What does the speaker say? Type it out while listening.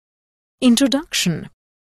Introduction.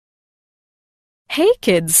 Hey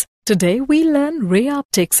kids, today we learn ray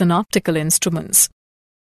optics and optical instruments.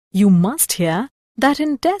 You must hear that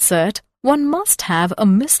in desert one must have a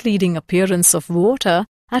misleading appearance of water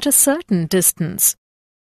at a certain distance.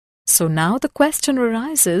 So now the question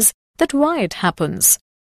arises that why it happens.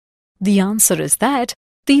 The answer is that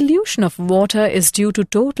the illusion of water is due to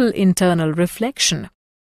total internal reflection.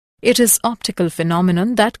 It is optical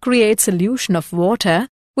phenomenon that creates illusion of water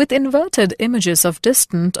with inverted images of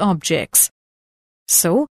distant objects.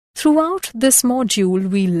 So, throughout this module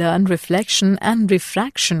we learn reflection and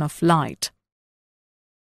refraction of light.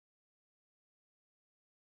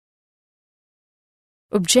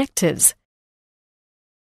 Objectives.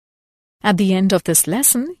 At the end of this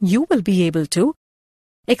lesson, you will be able to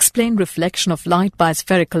explain reflection of light by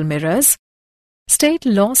spherical mirrors, state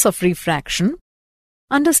laws of refraction,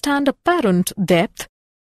 understand apparent depth,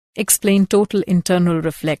 explain total internal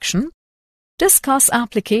reflection, discuss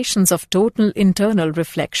applications of total internal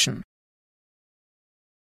reflection.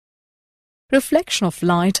 Reflection of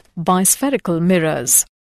light by spherical mirrors.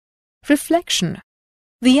 Reflection.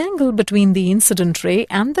 The angle between the incident ray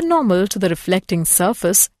and the normal to the reflecting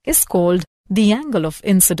surface is called the angle of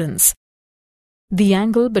incidence. The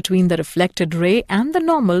angle between the reflected ray and the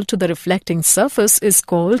normal to the reflecting surface is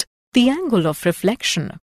called the angle of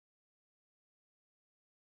reflection.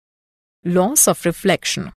 Laws of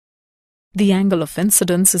reflection. The angle of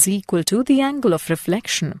incidence is equal to the angle of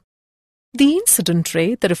reflection. The incident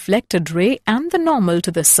ray, the reflected ray, and the normal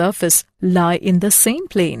to the surface lie in the same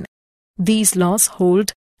plane. These laws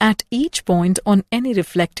hold at each point on any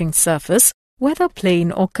reflecting surface, whether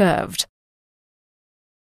plane or curved.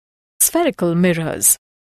 Spherical mirrors.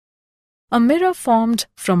 A mirror formed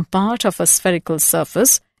from part of a spherical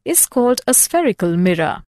surface is called a spherical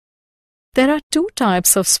mirror. There are two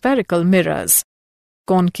types of spherical mirrors: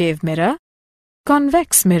 concave mirror,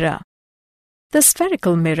 convex mirror. The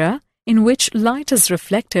spherical mirror, in which light is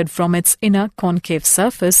reflected from its inner concave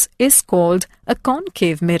surface, is called a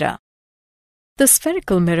concave mirror. The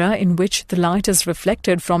spherical mirror in which the light is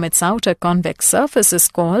reflected from its outer convex surface is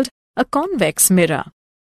called a convex mirror.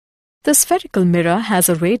 The spherical mirror has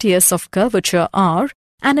a radius of curvature r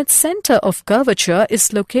and its center of curvature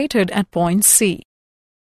is located at point C.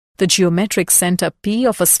 The geometric center P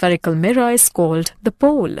of a spherical mirror is called the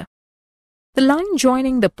pole. The line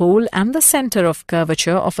joining the pole and the center of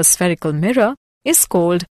curvature of a spherical mirror is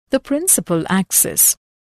called the principal axis.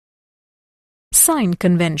 Sign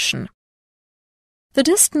convention. The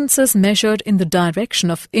distances measured in the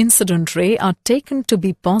direction of incident ray are taken to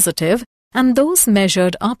be positive and those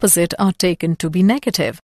measured opposite are taken to be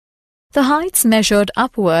negative. The heights measured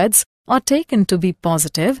upwards are taken to be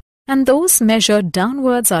positive and those measured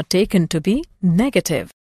downwards are taken to be negative.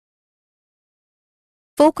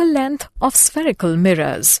 Focal length of spherical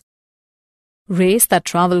mirrors. Rays that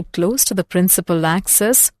travel close to the principal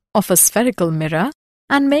axis of a spherical mirror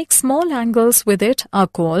and make small angles with it are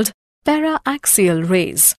called para-axial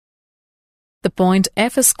rays. The point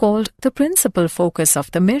F is called the principal focus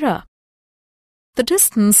of the mirror. The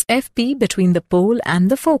distance FP between the pole and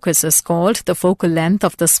the focus is called the focal length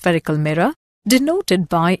of the spherical mirror, denoted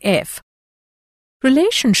by F.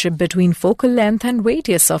 Relationship between focal length and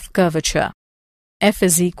radius of curvature. F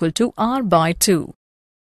is equal to R by 2.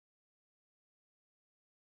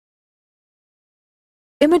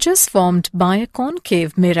 Images formed by a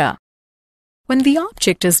concave mirror. When the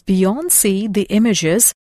object is beyond C, the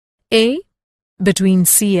images A. between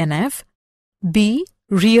C and F, B.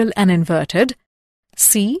 real and inverted,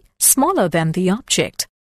 C. smaller than the object.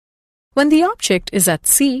 When the object is at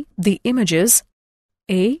C, the images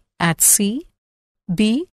A. at C,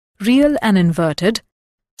 B. real and inverted,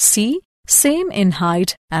 C. same in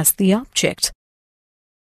height as the object.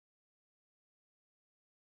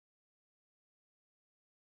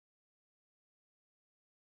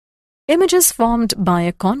 Images formed by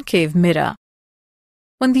a concave mirror.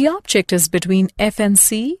 When the object is between F and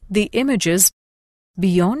C, the images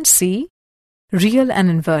beyond C, real and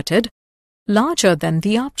inverted, larger than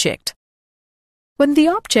the object. When the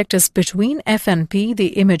object is between F and P, the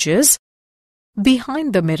images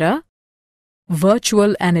behind the mirror,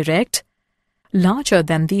 virtual and erect, larger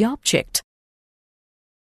than the object.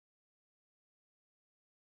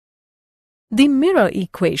 The mirror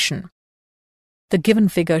equation. The given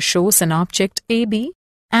figure shows an object AB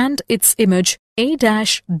and its image A',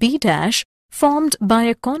 B' formed by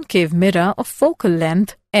a concave mirror of focal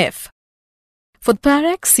length F. For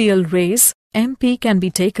paraxial rays, MP can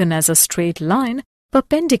be taken as a straight line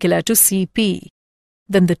perpendicular to CP.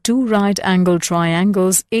 Then the two right-angled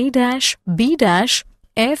triangles A', B',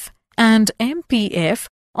 F and MPF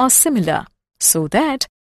are similar, so that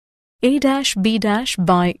A dash B dash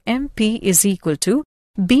by MP is equal to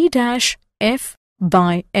B dash F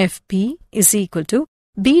by FP is equal to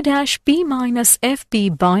B dash P minus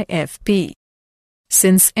FP by FP.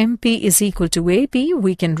 Since MP is equal to AB,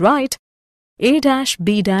 we can write A dash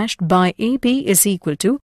B dash by AB is equal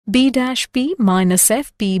to B dash P minus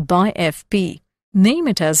FP by FP. Name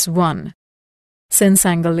it as 1. Since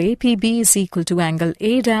angle APB is equal to angle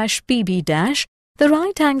A dash PB dash, the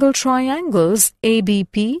right angle triangles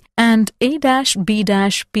ABP and A dash B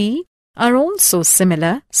dash P are also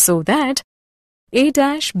similar, so that A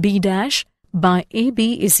dash B dash by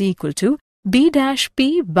AB is equal to B dash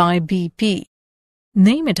P by BP.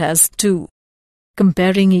 Name it as 2.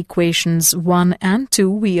 Comparing equations 1 and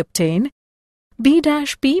 2, we obtain B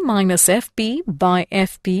dash P minus FP by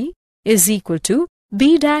FP is equal to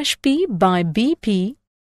B dash P by BP.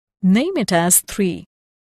 Name it as 3.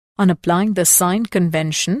 On applying the sign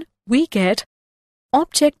convention, we get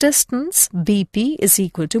object distance BP is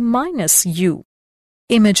equal to minus U.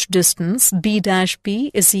 Image distance B dash P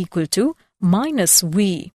is equal to minus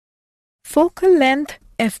V. Focal length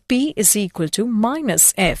FP is equal to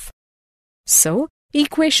minus F. So,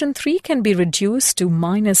 equation 3 can be reduced to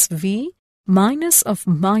minus V minus of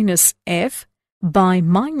minus F by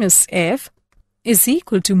minus F is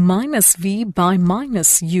equal to minus V by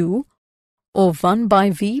minus U, or 1 by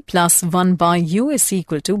V plus 1 by U is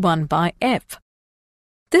equal to 1 by F.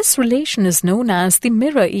 This relation is known as the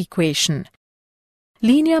mirror equation.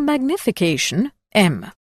 Linear magnification,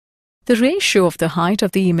 M. The ratio of the height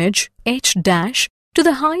of the image, H dash, to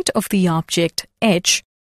the height of the object, H,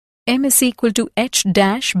 M is equal to H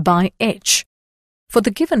dash by H. For the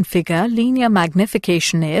given figure, linear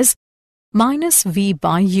magnification is minus V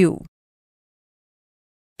by U.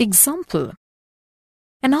 Example.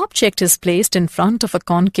 An object is placed in front of a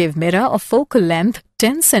concave mirror of focal length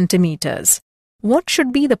 10 centimeters. What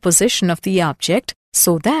should be the position of the object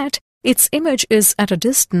so that its image is at a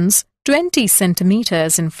distance 20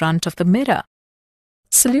 centimeters in front of the mirror?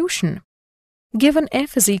 Solution. Given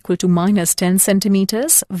f is equal to minus 10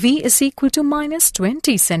 centimeters, v is equal to minus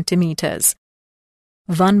 20 centimeters.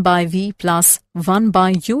 1 by v plus 1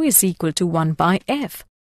 by u is equal to 1 by f.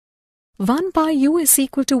 1 by u is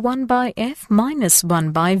equal to 1 by f minus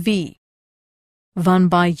 1 by v. 1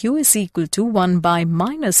 by u is equal to 1 by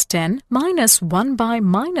minus 10 minus 1 by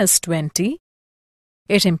minus 20.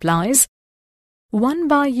 It implies 1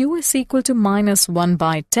 by u is equal to minus 1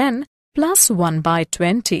 by 10 plus 1 by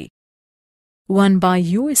 20. 1 by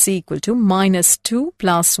u is equal to minus 2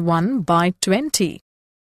 plus 1 by 20.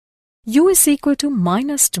 U is equal to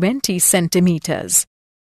minus 20 centimeters.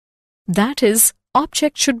 That is,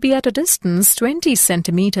 object should be at a distance 20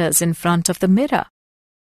 centimeters in front of the mirror.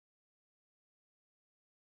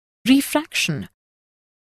 Refraction.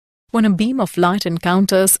 When a beam of light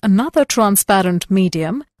encounters another transparent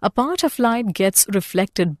medium, a part of light gets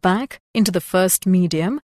reflected back into the first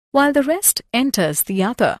medium, while the rest enters the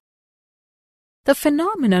other. The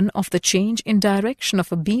phenomenon of the change in direction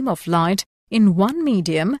of a beam of light in one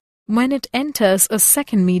medium when it enters a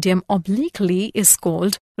second medium obliquely is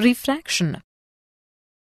called refraction.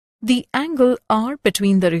 The angle r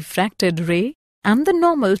between the refracted ray and the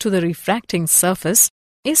normal to the refracting surface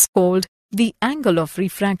is called the angle of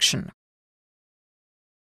refraction.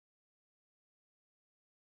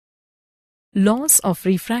 Laws of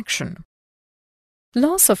refraction.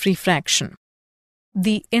 Laws of refraction.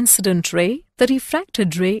 The incident ray, the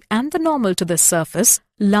refracted ray and the normal to the surface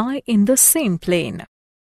lie in the same plane.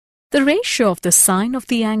 The ratio of the sine of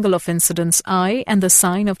the angle of incidence I and the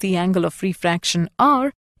sine of the angle of refraction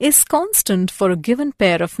R is constant for a given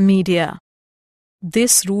pair of media.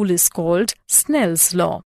 This rule is called Snell's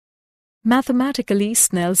law. Mathematically,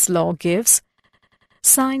 Snell's law gives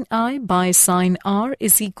sine I by sine R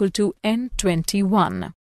is equal to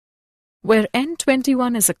n21, where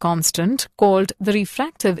n21 is a constant called the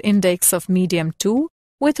refractive index of medium 2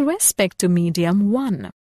 with respect to medium 1.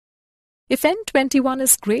 If n21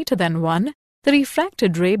 is greater than 1, the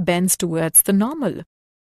refracted ray bends towards the normal.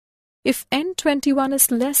 If n21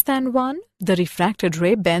 is less than 1, the refracted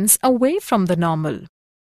ray bends away from the normal.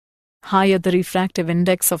 Higher the refractive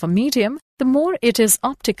index of a medium, the more it is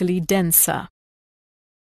optically denser.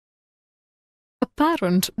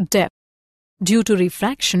 Apparent depth. Due to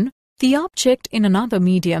refraction, the object in another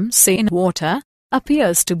medium, say in water,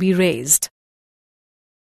 appears to be raised.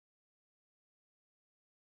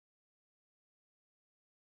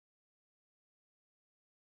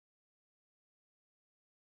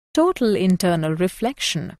 Total internal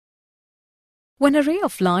reflection. When a ray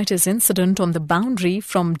of light is incident on the boundary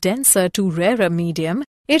from denser to rarer medium,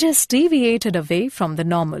 it is deviated away from the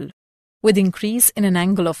normal. With increase in an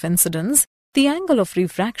angle of incidence, the angle of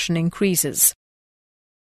refraction increases.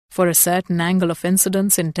 For a certain angle of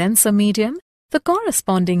incidence in denser medium, the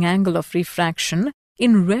corresponding angle of refraction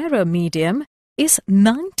in rarer medium is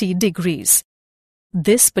 90 degrees.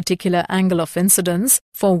 This particular angle of incidence,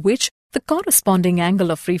 for which the corresponding angle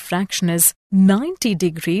of refraction is 90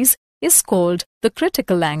 degrees, is called the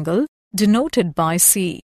critical angle, denoted by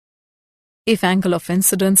C. If angle of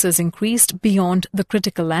incidence is increased beyond the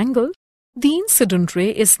critical angle, the incident ray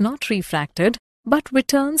is not refracted but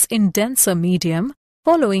returns in denser medium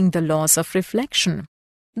following the laws of reflection.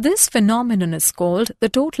 This phenomenon is called the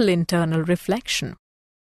total internal reflection.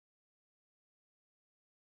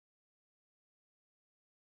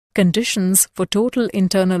 Conditions for total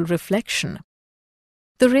internal reflection.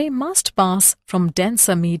 The ray must pass from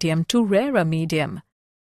denser medium to rarer medium.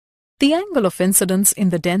 The angle of incidence in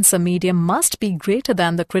the denser medium must be greater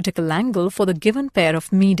than the critical angle for the given pair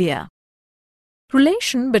of media.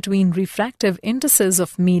 Relation between refractive indices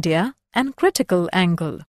of media and critical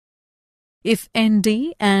angle. If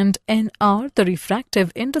ND and N are the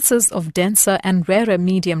refractive indices of denser and rarer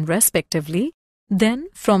medium respectively, then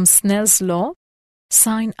from Snell's law,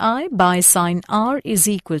 sin I by sin R is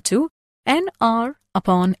equal to NR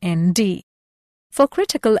upon ND. For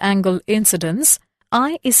critical angle incidence,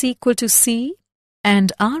 I is equal to C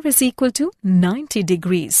and R is equal to 90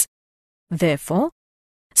 degrees. Therefore,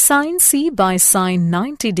 sin C by sin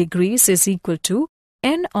 90 degrees is equal to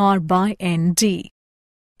NR by ND.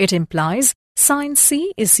 It implies sin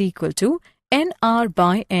C is equal to NR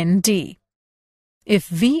by ND. If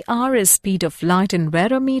VR is speed of light in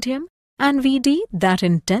rarer medium and VD that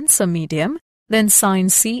in denser medium, then sin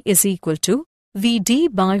C is equal to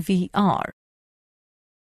VD by VR.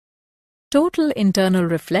 Total internal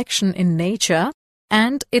reflection in nature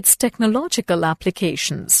and its technological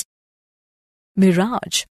applications.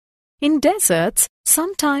 Mirage. In deserts,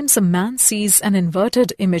 sometimes a man sees an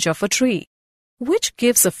inverted image of a tree, which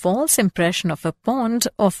gives a false impression of a pond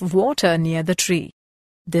of water near the tree.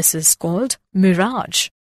 This is called mirage.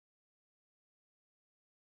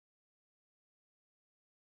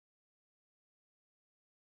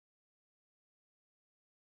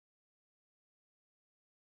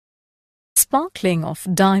 Sparkling of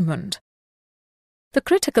diamond. The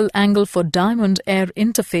critical angle for diamond-air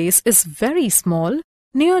interface is very small,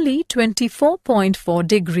 nearly 24.4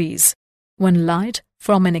 degrees. When light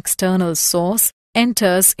from an external source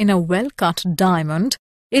enters in a well-cut diamond,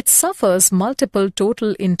 it suffers multiple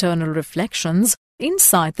total internal reflections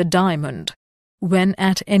inside the diamond. When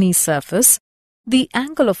at any surface, the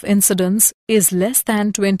angle of incidence is less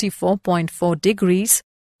than 24.4 degrees,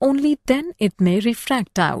 only then it may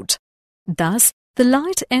refract out. Thus, the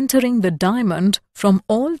light entering the diamond from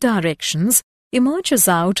all directions emerges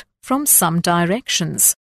out from some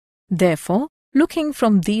directions. Therefore, looking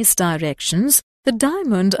from these directions, the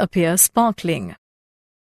diamond appears sparkling.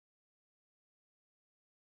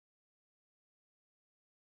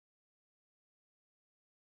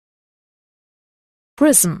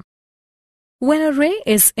 Prism. When a ray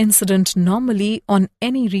is incident normally on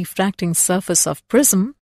any refracting surface of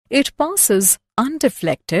prism, it passes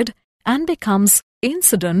undeflected and becomes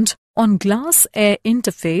incident on glass-air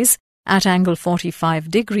interface at angle 45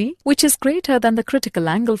 degree, which is greater than the critical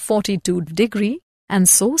angle 42 degree, and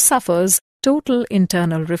so suffers total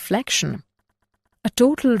internal reflection. A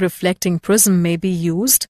total reflecting prism may be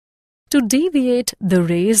used to deviate the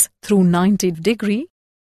rays through 90 degree,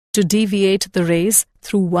 to deviate the rays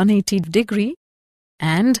through 180 degree,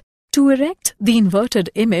 and to erect the inverted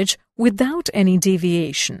image without any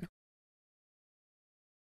deviation.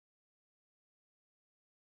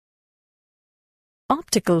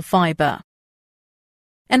 Optical fiber.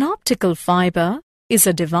 An optical fiber is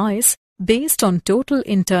a device based on total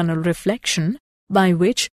internal reflection by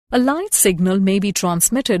which a light signal may be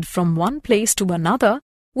transmitted from one place to another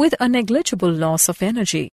with a negligible loss of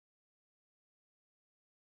energy.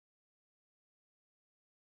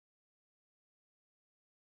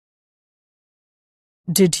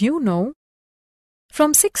 Did you know?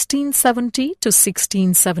 From 1670 to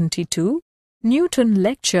 1672, Newton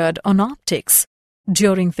lectured on optics.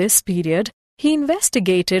 During this period, he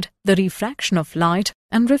investigated the refraction of light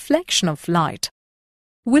and reflection of light.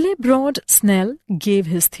 Willebrord Snell gave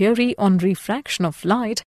his theory on refraction of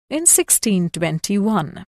light in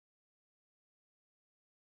 1621.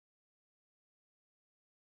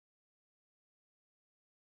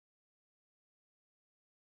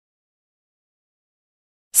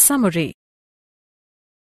 Summary.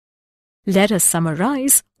 Let us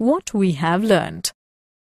summarize what we have learned.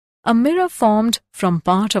 A mirror formed from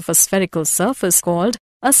part of a spherical surface called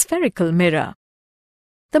a spherical mirror.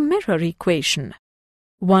 The mirror equation: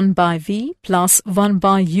 1 by V plus 1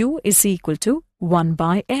 by U is equal to 1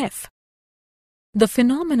 by F. The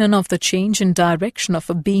phenomenon of the change in direction of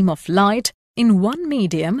a beam of light in one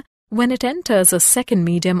medium when it enters a second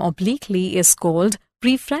medium obliquely is called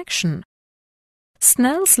refraction.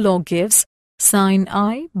 Snell's law gives sin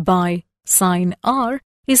I by sin R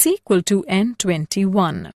is equal to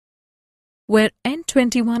N21, where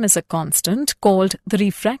N21 is a constant called the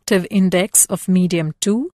refractive index of medium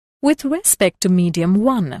 2 with respect to medium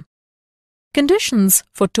 1. Conditions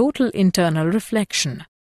for total internal reflection: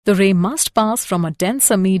 the ray must pass from a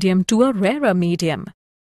denser medium to a rarer medium.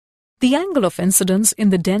 The angle of incidence in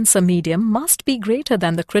the denser medium must be greater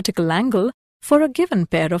than the critical angle for a given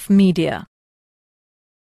pair of media.